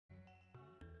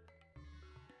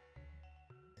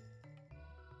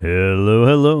Hello,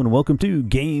 hello, and welcome to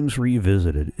Games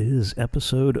Revisited. It is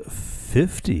episode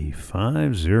 50,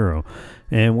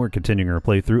 and we're continuing our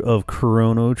playthrough of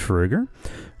Chrono Trigger.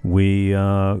 We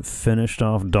finished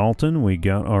off Dalton, we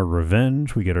got our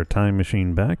revenge, we get our time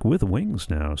machine back with wings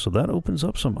now, so that opens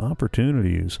up some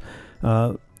opportunities.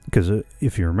 Because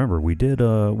if you remember, we did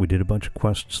a bunch of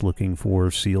quests looking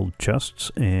for sealed chests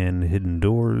and hidden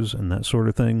doors and that sort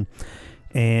of thing.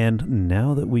 And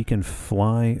now that we can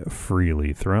fly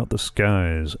freely throughout the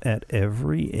skies at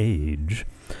every age,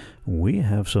 we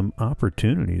have some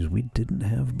opportunities we didn't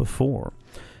have before.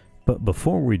 But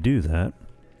before we do that,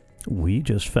 we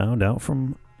just found out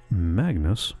from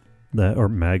Magus,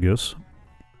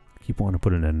 keep wanting to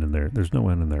put an N in there, there's no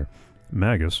N in there,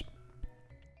 Magus,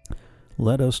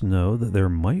 let us know that there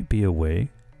might be a way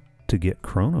to get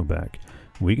Chrono back.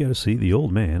 We got to see the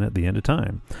old man at the end of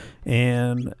time.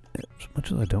 And as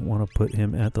much as I don't want to put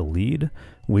him at the lead,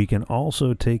 we can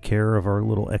also take care of our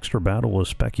little extra battle with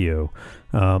Specchio,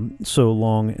 so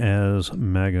long as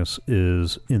Magus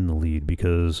is in the lead,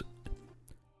 because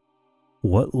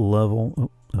what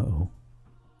level... Oh, uh-oh.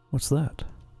 What's that?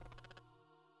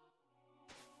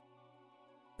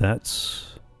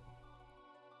 That's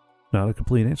not a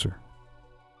complete answer.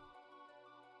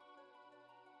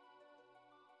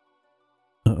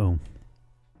 Uh-oh.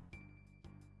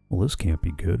 Well, this can't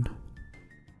be good.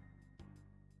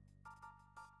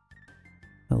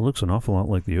 That looks an awful lot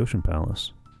like the Ocean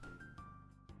Palace.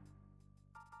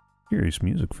 Curious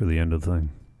music for the end of the thing.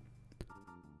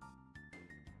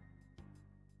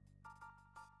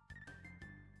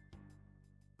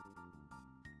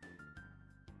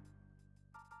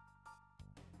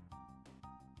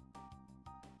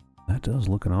 That does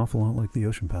look an awful lot like the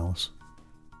Ocean Palace.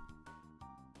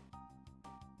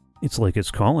 It's like it's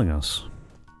calling us.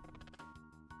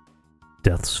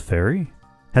 Death's Ferry?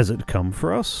 Has it come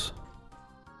for us?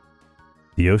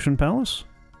 The Ocean Palace?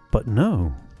 But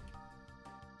no.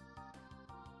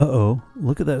 Uh-oh,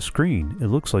 look at that screen. It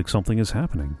looks like something is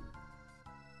happening.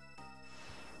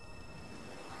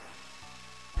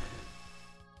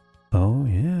 Oh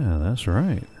yeah, that's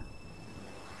right.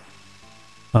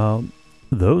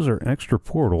 Those are extra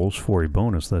portals for a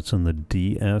bonus that's in the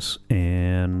DS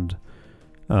and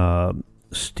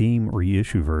Steam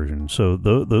reissue version. So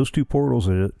those two portals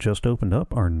that just opened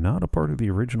up are not a part of the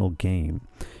original game.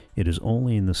 It is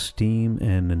only in the Steam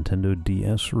and Nintendo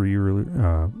DS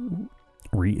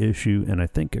reissue, and I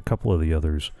think a couple of the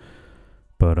others.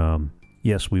 But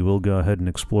yes, we will go ahead and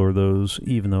explore those,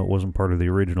 even though it wasn't part of the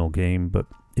original game, but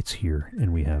it's here,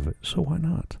 and we have it, so why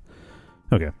not?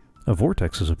 Okay, a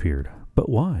vortex has appeared, but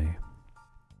why?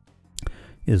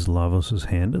 Is Lavos'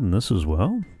 hand in this as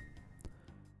well?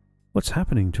 What's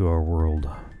happening to our world?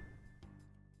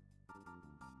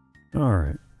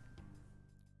 Alright.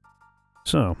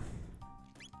 So,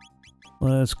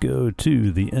 let's go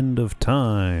to the end of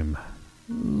time.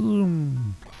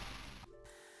 Zoom.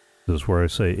 This is where I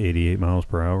say 88 miles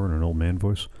per hour in an old man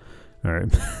voice.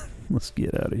 Alright, let's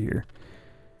get out of here.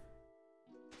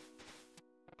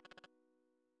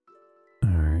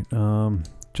 Alright,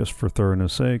 just for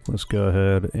thoroughness sake, let's go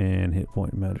ahead and hit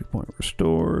point, magic point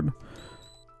restored.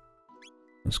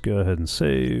 Let's go ahead and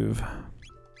save,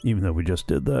 even though we just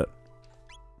did that.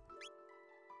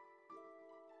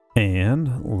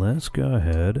 And let's go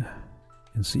ahead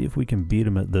and see if we can beat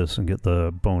him at this and get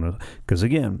the bonus. Because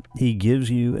again, he gives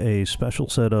you a special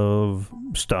set of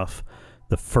stuff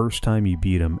the first time you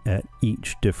beat him at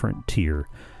each different tier.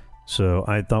 So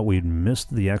I thought we'd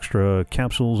missed the extra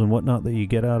capsules and whatnot that you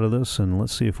get out of this, and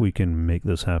let's see if we can make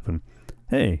this happen.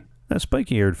 Hey, that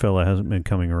spiky-haired fella hasn't been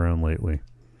coming around lately.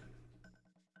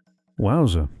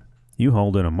 Wowza, you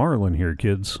hauled in a marlin here,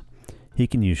 kids. He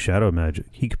can use shadow magic.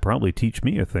 He could probably teach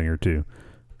me a thing or two,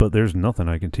 but there's nothing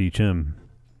I can teach him.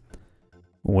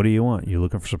 What do you want? You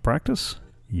looking for some practice?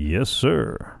 Yes,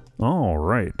 sir. All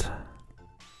right.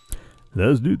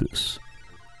 Let's do this.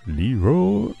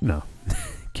 Leroy. No,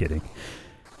 kidding.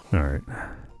 All right.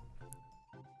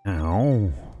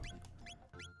 Ow.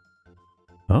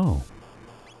 Oh.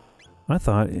 I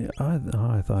thought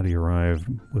he arrived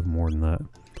with more than that.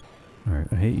 Alright,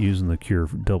 I hate using the cure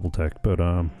for double tech, but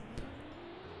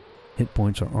hit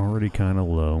points are already kind of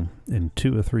low, and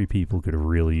 2 or 3 people could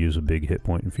really use a big hit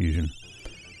point infusion.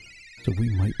 So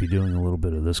we might be doing a little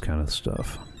bit of this kind of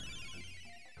stuff.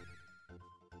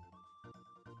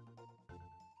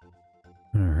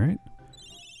 Alright.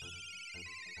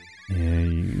 Yeah,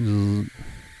 you...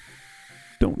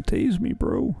 Don't tase me,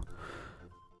 bro.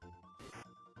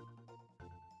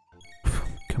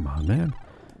 Come on, man.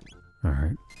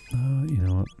 Alright. You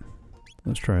know what?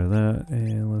 Let's try that,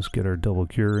 and let's get our double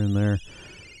cure in there.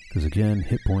 Because again,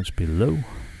 hit points below.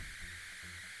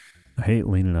 I hate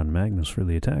leaning on Magnus for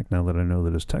the attack now that I know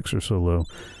that his techs are so low.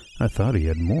 I thought he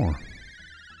had more.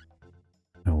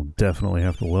 I will definitely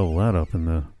have to level that up in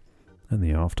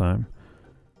the off time.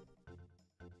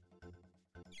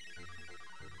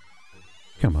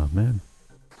 Come on, man.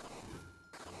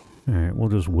 Alright, we'll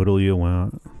just whittle you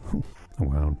out.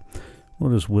 Wow.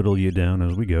 We'll just whittle you down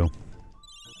as we go.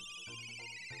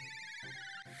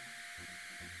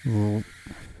 Well,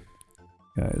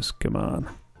 guys, come on.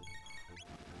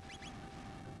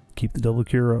 Keep the double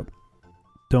cure up.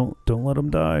 Don't let him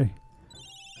die.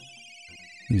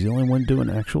 He's the only one doing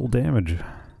actual damage.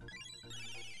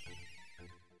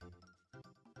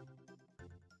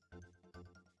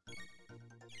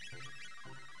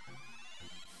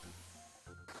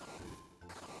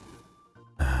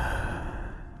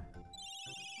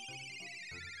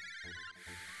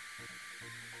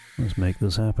 Let's make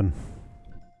this happen.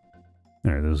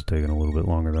 Alright, this is taking a little bit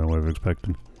longer than I would have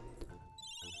expected.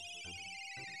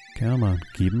 Come on,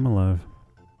 keep him alive.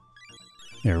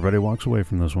 Everybody walks away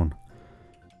from this one.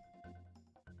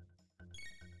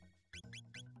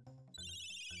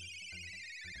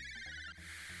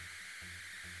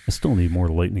 I still need more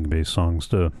lightning-based songs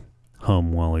to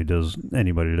hum while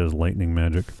anybody does lightning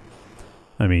magic.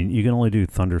 I mean, you can only do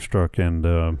Thunderstruck and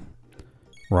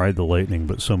Ride the Lightning,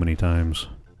 but so many times.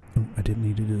 Oh, I didn't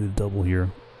need to do the double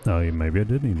here. Oh, yeah, maybe I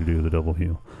did need to do the double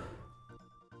heal.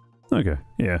 Okay,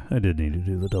 yeah, I did need to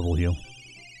do the double heal.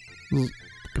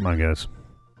 Come on, guys.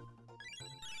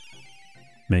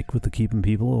 Make with the keeping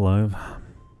people alive.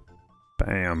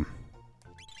 Bam.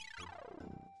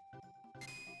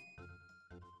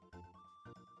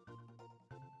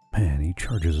 Man, he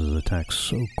charges his attacks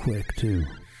so quick, too.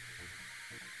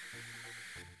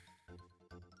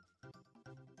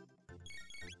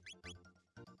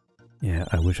 Yeah,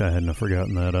 I wish I hadn't have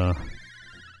forgotten that,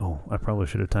 oh, I probably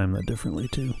should have timed that differently,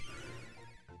 too.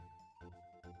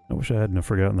 I wish I hadn't have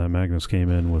forgotten that Magnus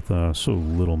came in with, so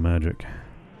little magic.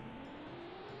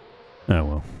 Ah,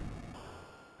 well.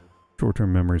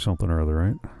 Short-term memory something or other,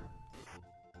 right?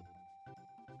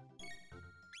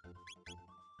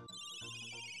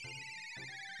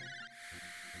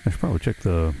 I should probably check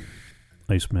the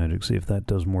ice magic, see if that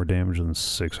does more damage than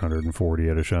 640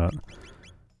 at a shot.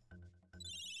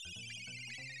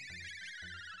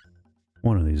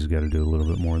 One of these has got to do a little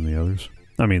bit more than the others.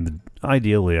 I mean,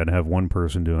 ideally I'd have one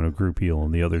person doing a group heal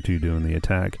and the other two doing the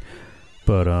attack.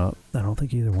 But I don't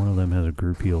think either one of them has a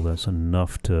group heal that's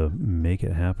enough to make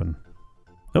it happen.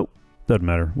 Oh, doesn't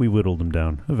matter. We whittled them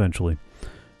down, eventually.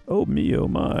 Oh me, oh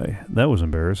my. That was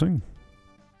embarrassing.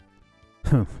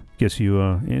 Guess you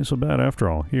ain't so bad after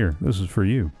all. Here, this is for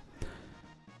you.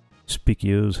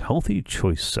 Spikio's Healthy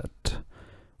Choice Set.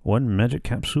 1 magic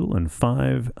capsule and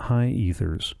 5 high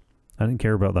ethers. I didn't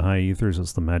care about the high ethers,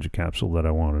 it's the magic capsule that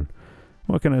I wanted.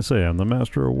 What can I say? I'm the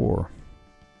master of war.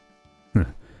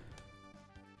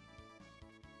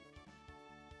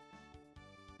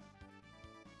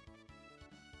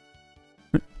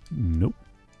 Nope.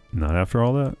 Not after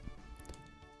all that.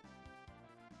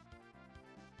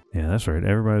 Yeah, that's right.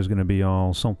 Everybody's going to be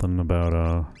all something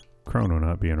about Chrono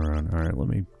not being around. Alright, let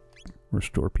me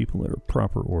restore people at a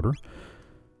proper order.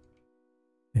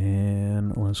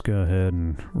 And let's go ahead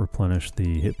and replenish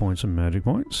the hit points and magic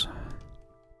points.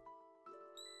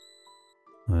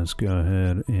 Let's go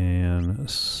ahead and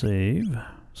save,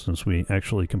 since we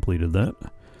actually completed that.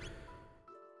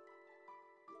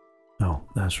 Oh,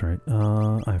 that's right.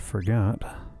 I forgot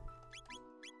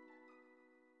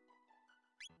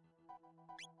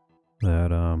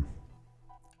that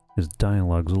his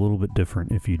dialogue's a little bit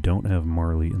different if you don't have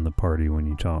Marley in the party when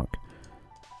you talk.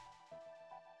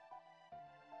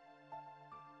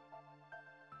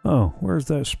 Oh, where's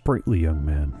that sprightly young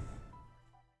man?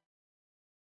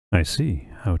 I see.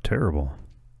 How terrible.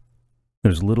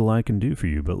 There's little I can do for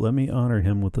you, but let me honor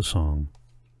him with a song.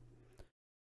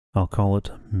 I'll call it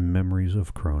Memories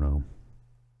of Chrono.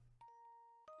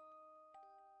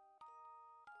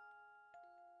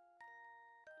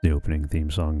 The opening theme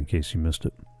song, in case you missed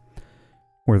it.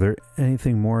 Were there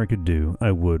anything more I could do,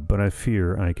 I would, but I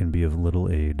fear I can be of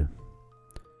little aid.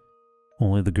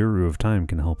 Only the Guru of Time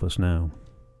can help us now.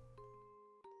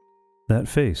 That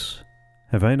face,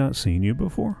 have I not seen you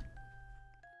before?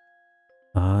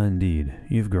 Ah, indeed,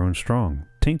 you've grown strong,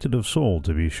 tainted of soul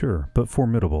to be sure, but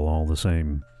formidable all the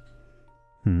same.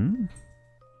 The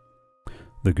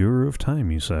Guru of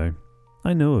Time, you say?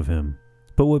 I know of him,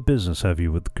 but what business have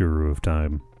you with the Guru of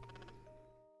Time?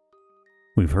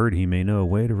 We've heard he may know a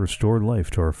way to restore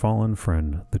life to our fallen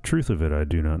friend. The truth of it I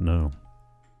do not know.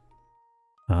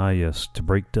 Ah yes, to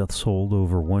break death's hold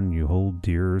over one you hold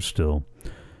dearer still.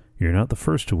 You're not the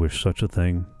first to wish such a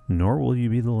thing, nor will you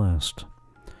be the last.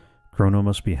 Chrono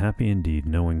must be happy indeed,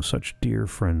 knowing such dear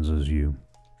friends as you.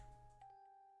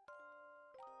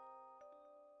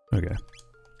 Okay.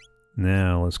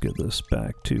 Now let's get this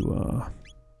back to,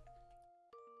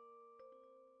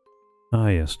 Ah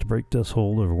yes, to break Death's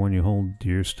hold over when you hold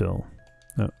dear still.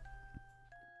 Oh.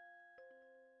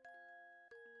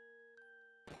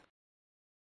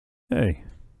 Hey.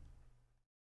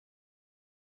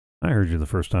 I heard you the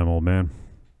first time, old man.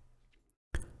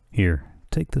 Here,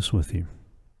 take this with you.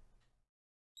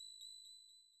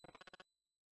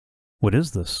 What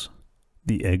is this?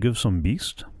 The egg of some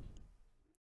beast?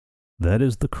 That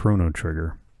is the Chrono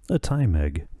Trigger, a time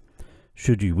egg.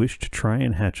 Should you wish to try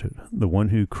and hatch it, the one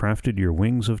who crafted your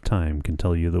wings of time can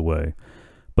tell you the way,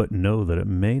 but know that it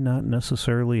may not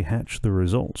necessarily hatch the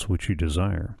results which you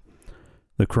desire.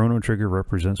 The Chrono Trigger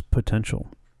represents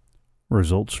potential.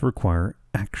 Results require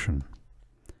action.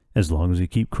 As long as you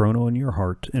keep Chrono in your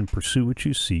heart and pursue what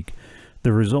you seek,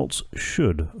 the results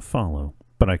should follow,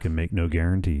 but I can make no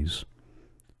guarantees.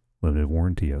 Limited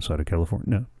warranty outside of California.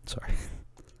 No, sorry.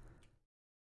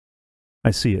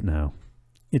 I see it now.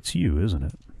 It's you, isn't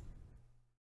it?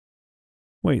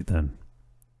 Wait then.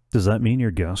 Does that mean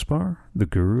you're Gaspar, the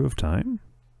Guru of Time?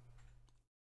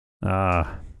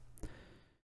 Ah.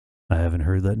 I haven't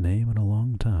heard that name in a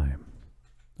long time.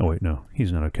 Oh wait, no.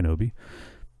 He's not a Kenobi.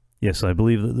 Yes, I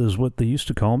believe that is what they used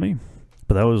to call me,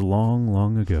 but that was long,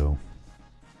 long ago.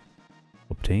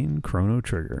 Obtain Chrono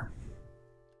Trigger.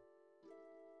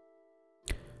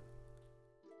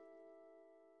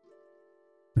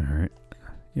 Alright.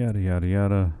 Yada yada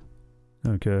yada.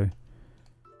 Okay.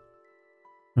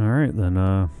 Alright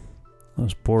then,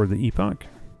 let's board the Epoch.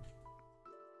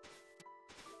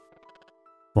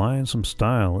 Fly in some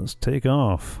style, let's take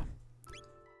off.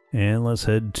 And let's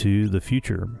head to the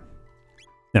future.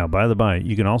 Now, by the by,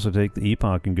 you can also take the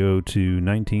Epoch and go to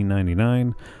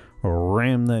 1999, or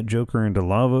ram that Joker into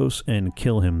Lavos and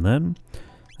kill him then.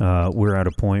 We're at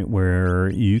a point where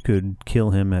you could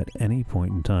kill him at any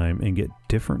point in time and get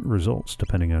different results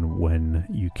depending on when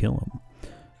you kill him.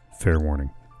 Fair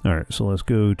warning. Alright, so let's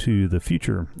go to the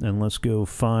future and let's go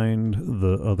find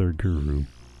the other guru.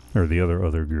 Or the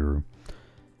other guru.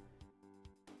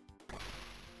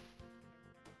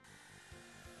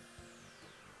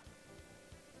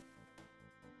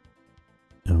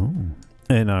 Oh,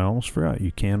 and I almost forgot,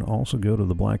 you can also go to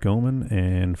the Black Omen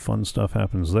and fun stuff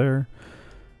happens there.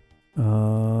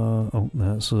 Oh,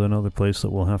 that's another place that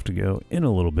we'll have to go in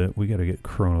a little bit. We gotta get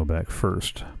Chrono back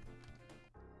first.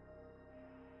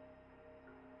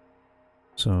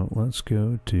 So let's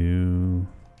go to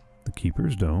the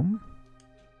Keeper's Dome.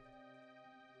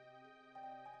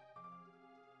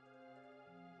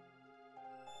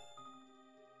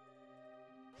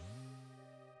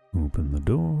 Open the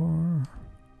door.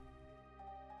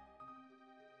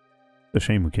 It's a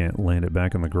shame we can't land it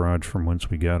back in the garage from whence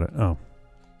we got it. Oh.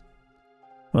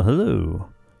 Well, hello.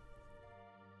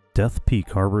 Death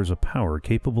Peak harbors a power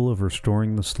capable of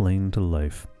restoring the slain to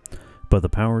life. But the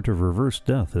power to reverse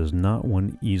death is not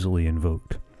one easily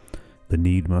invoked. The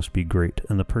need must be great,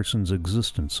 and the person's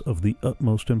existence of the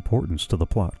utmost importance to the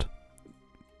plot.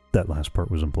 That last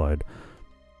part was implied.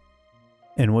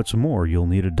 And what's more, you'll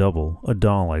need a double, a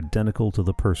doll identical to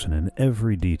the person in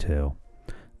every detail.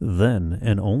 Then,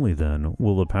 and only then,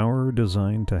 will the power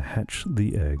designed to hatch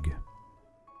the egg.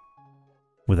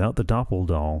 Without the Doppel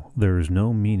doll, there is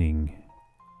no meaning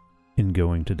in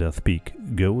going to Death Peak.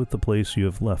 Go with the place you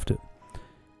have left it.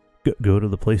 Go to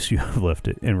the place you have left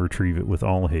it and retrieve it with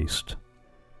all haste.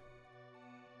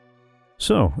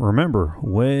 So, remember,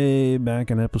 way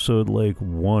back in episode like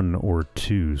 1 or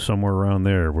 2, somewhere around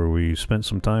there, where we spent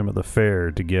some time at the fair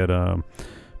to get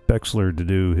Bexler to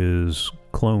do his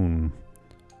clone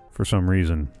for some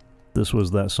reason. This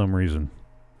was that some reason.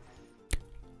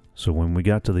 So when we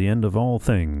got to the end of all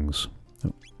things...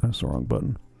 Oh, that's the wrong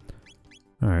button.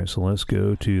 Alright, so let's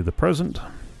go to the present.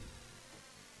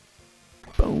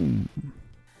 Boom!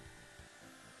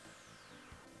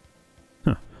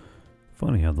 Huh.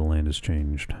 Funny how the land has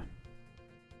changed.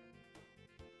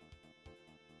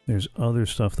 There's other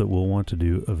stuff that we'll want to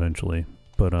do eventually,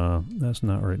 but that's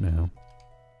not right now.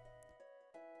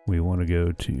 We want to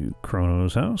go to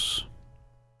Chrono's house.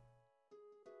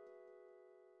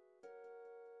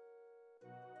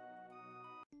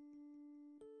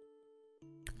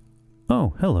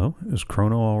 Oh, hello. Is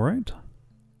Chrono alright?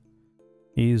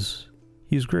 He's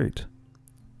great.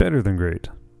 Better than great.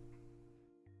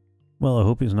 Well, I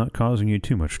hope he's not causing you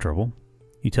too much trouble.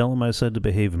 You tell him I said to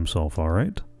behave himself,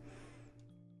 alright?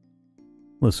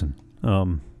 Listen,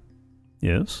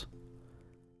 yes?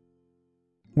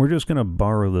 we're just going to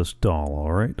borrow this doll,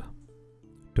 alright?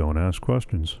 Don't ask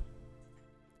questions.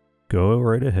 Go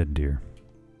right ahead, dear.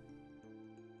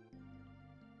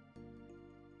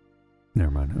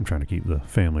 Never mind, I'm trying to keep the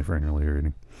family-friendly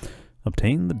rating.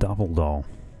 Obtain the Doppel doll.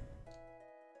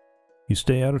 You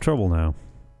stay out of trouble now.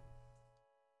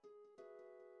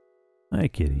 Hi,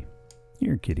 kitty.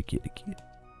 You're a kitty, kitty, kitty.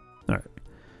 Alright.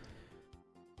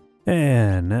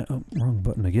 And now, oh, wrong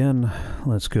button again.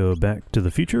 Let's go back to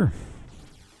the future.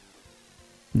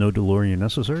 No DeLorean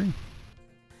necessary.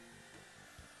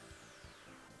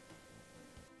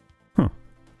 Huh.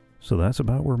 So that's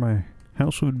about where my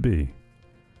house would be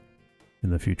in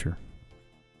the future.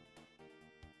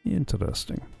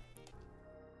 Interesting.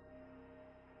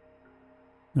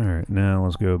 Alright, now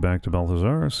let's go back to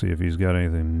Balthazar, see if he's got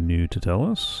anything new to tell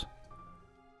us.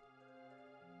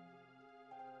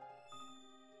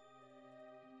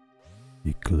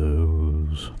 Be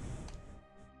close.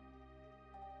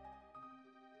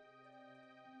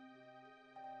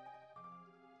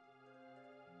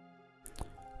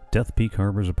 Death Peak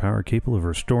harbors a power capable of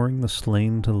restoring the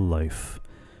slain to life,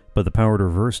 but the power to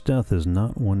reverse death is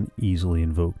not one easily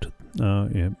invoked.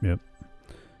 Yep.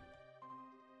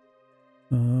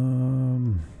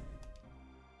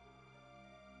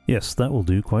 Yes, that will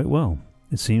do quite well.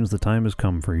 It seems the time has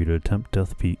come for you to attempt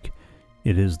Death Peak.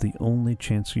 It is the only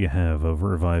chance you have of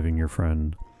reviving your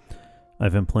friend.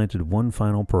 I've implanted one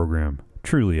final program.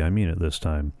 Truly, I mean it this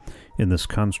time. In this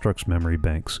construct's memory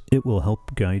banks, it will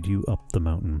help guide you up the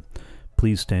mountain.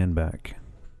 Please stand back.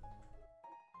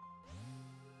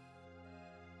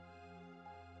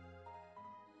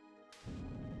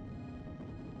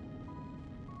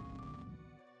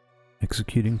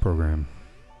 Executing program.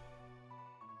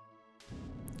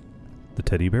 The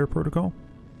Teddy Bear Protocol?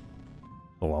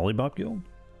 The Lollipop Guild?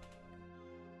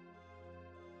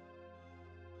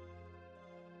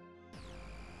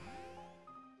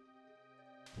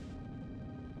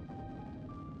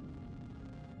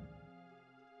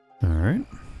 Alright.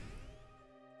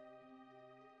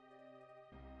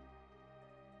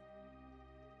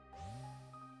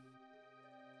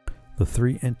 The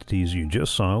three entities you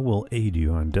just saw will aid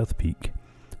you on Death Peak.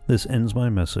 This ends my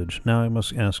message. Now I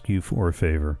must ask you for a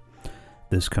favor.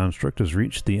 This construct has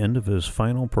reached the end of his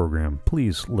final program.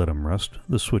 Please let him rest.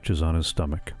 The switch is on his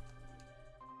stomach.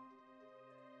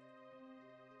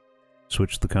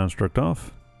 Switch the construct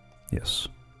off? Yes.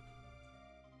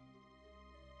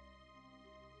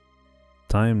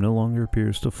 Time no longer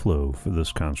appears to flow for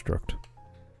this construct.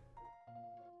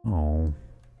 Oh.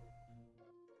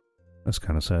 That's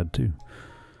kind of sad too.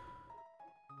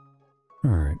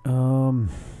 Alright,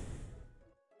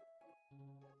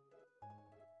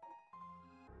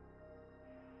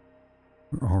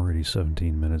 we're already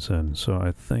 17 minutes in, so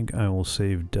I think I will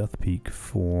save Death Peak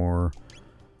for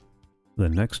the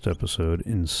next episode.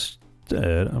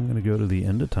 Instead, I'm going to go to the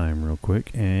end of time real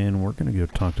quick, and we're going to go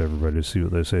talk to everybody to see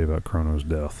what they say about Chrono's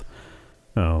death.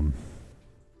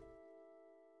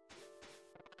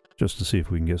 Just to see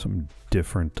if we can get some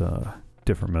different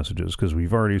messages, because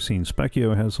we've already seen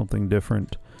Specchio has something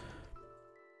different.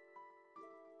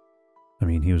 I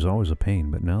mean, he was always a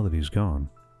pain, but now that he's gone,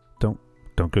 don't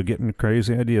go getting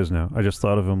crazy ideas now. I just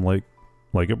thought of him like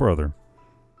a brother.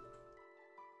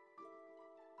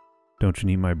 Don't you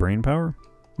need my brain power?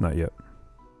 Not yet.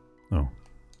 Oh.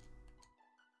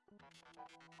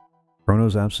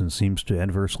 Chrono's absence seems to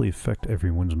adversely affect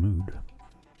everyone's mood.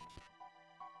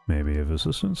 Maybe of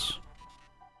assistance?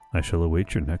 I shall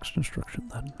await your next instruction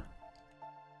then.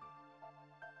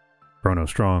 Chrono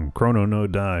strong. Chrono no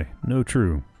die. No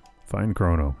true. Find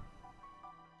Chrono.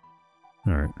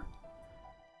 Alright.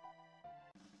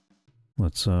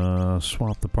 Let's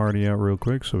swap the party out real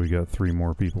quick so we got 3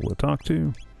 more people to talk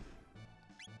to.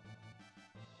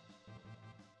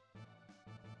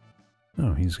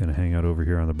 Oh, he's going to hang out over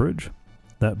here on the bridge.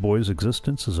 That boy's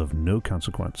existence is of no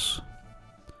consequence.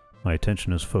 My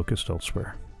attention is focused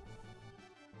elsewhere.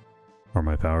 Are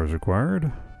my powers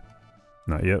required?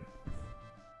 Not yet.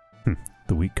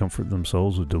 The weak comfort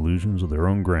themselves with delusions of their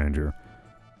own grandeur.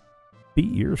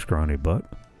 Beat your scrawny butt.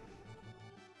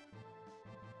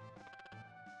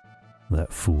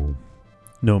 That fool.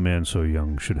 No man so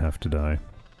young should have to die.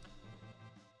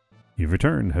 You've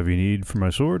returned. Have you need for my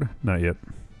sword? Not yet.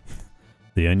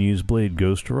 The unused blade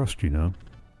goes to rust, you know.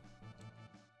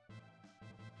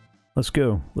 Let's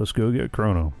go. Let's go get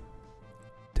Chrono.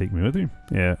 Take me with you?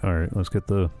 Yeah, alright. Let's get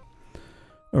the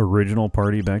original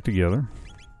party back together.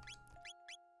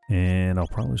 And I'll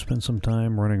probably spend some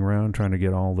time running around trying to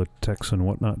get all the texts and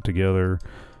whatnot together.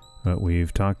 But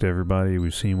we've talked to everybody.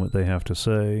 We've seen what they have to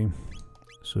say.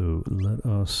 So let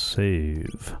us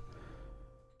save.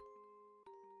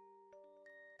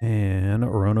 and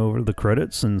run over the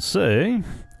credits and say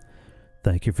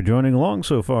thank you for joining along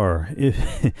so far.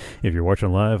 If you're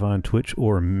watching live on Twitch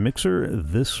or Mixer,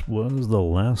 this was the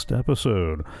last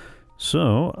episode.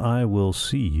 So I will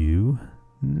see you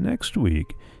next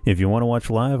week. If you want to watch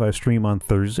live, I stream on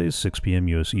Thursdays, 6 p.m.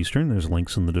 U.S. Eastern. There's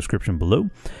links in the description below.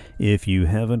 If you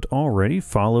haven't already,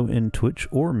 follow in Twitch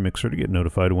or Mixer to get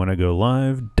notified when I go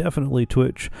live. Definitely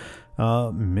Twitch.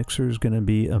 Mixer's going to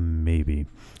be a maybe.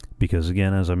 Because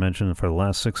again, as I mentioned, for the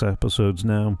last 6 episodes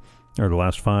now, or the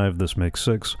last 5, this makes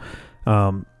 6,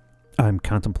 I'm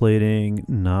contemplating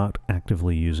not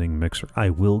actively using Mixer. I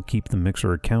will keep the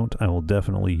Mixer account. I will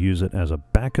definitely use it as a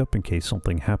backup in case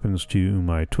something happens to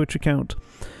my Twitch account.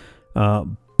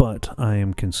 But I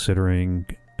am considering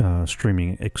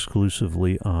streaming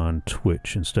exclusively on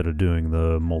Twitch instead of doing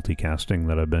the multicasting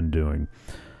that I've been doing.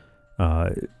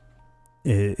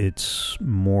 It's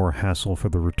more hassle for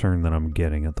the return that I'm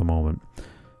getting at the moment.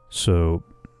 So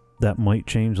that might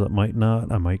change, that might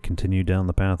not. I might continue down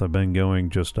the path I've been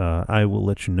going. Just I will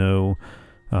let you know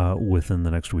within the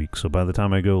next week. So by the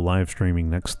time I go live streaming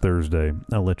next Thursday,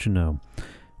 I'll let you know.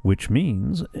 Which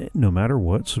means, no matter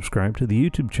what, subscribe to the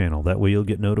YouTube channel. That way you'll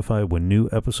get notified when new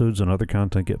episodes and other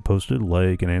content get posted,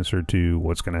 like an answer to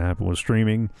what's going to happen with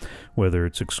streaming, whether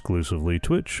it's exclusively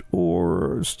Twitch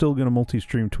or still going to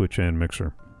multi-stream Twitch and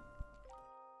Mixer.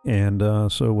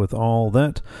 And so with all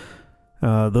that,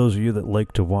 those of you that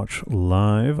like to watch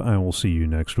live, I will see you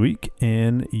next week.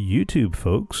 And YouTube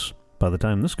folks, by the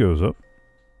time this goes up,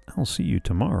 I'll see you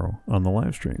tomorrow on the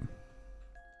live stream.